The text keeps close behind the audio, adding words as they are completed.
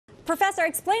Professor,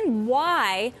 explain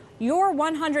why your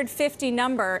 150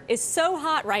 number is so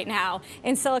hot right now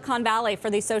in Silicon Valley for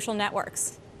these social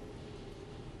networks.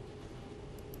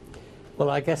 Well,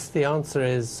 I guess the answer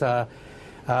is, it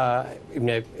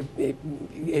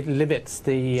limits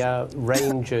the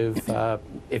range of,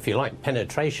 if you like,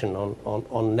 penetration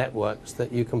on networks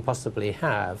that you can possibly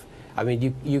have. I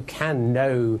mean, you can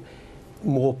know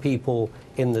more people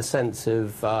in the sense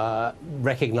of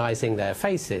recognizing their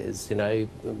faces. You know,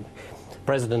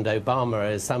 President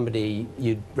Obama is somebody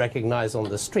you'd recognize on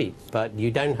the street, but you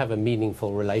don't have a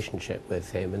meaningful relationship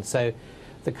with him. And so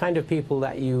the kind of people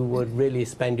that you would really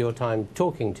spend your time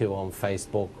talking to on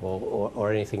Facebook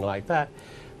or anything like that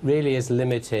really is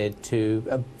limited to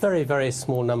a very, very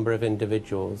small number of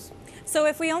individuals. So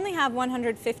if we only have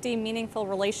 150 meaningful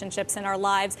relationships in our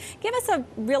lives, give us a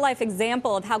real-life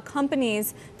example of how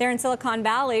companies there in Silicon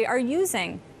Valley are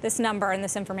using this number and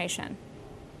this information.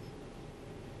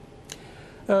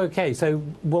 Okay, so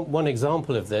one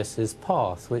example of this is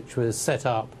Path, which was set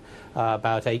up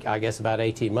about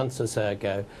 18 months or so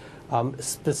ago,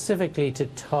 specifically to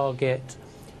target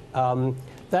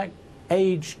that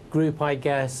age group, I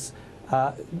guess,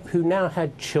 who now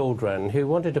had children, who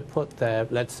wanted to put their,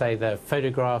 let's say, their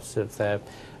photographs of their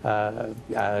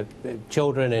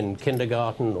children in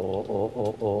kindergarten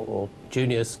or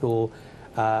junior school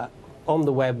on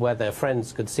the web where their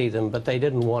friends could see them, but they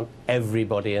didn't want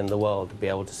everybody in the world to be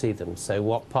able to see them. So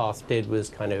what Path did was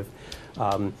kind of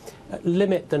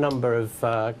limit the number of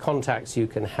contacts you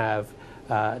can have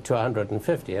to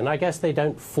 150. And I guess they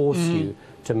don't force you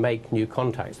to make new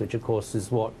contacts, which of course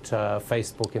is what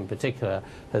Facebook in particular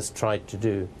has tried to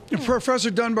do.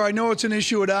 Professor Dunbar, I know it's an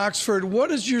issue at Oxford.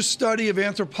 What is your study of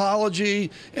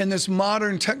anthropology in this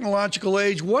modern technological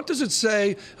age? What does it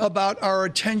say about our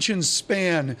attention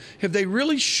span? Have they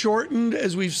really shortened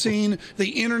as we've seen the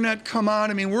internet come on?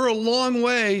 I mean, we're a long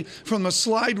way from the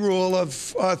slide rule of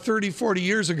 30, 40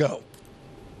 years ago.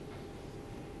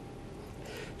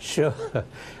 Sure.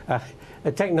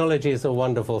 Technology is a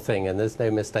wonderful thing, and there's no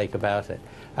mistake about it.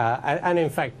 And in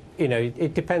fact, you know,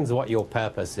 it depends what your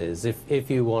purpose is.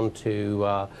 If you want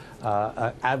to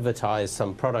advertise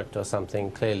some product or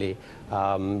something, clearly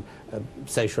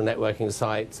social networking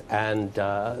sites and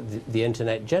the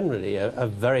internet generally are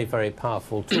very, very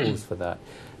powerful tools for that.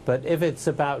 But if it's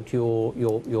about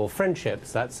your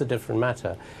friendships, that's a different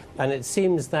matter. And it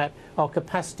seems that our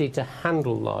capacity to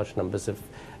handle large numbers of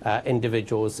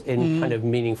individuals in kind of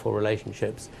meaningful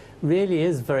relationships really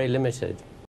is very limited.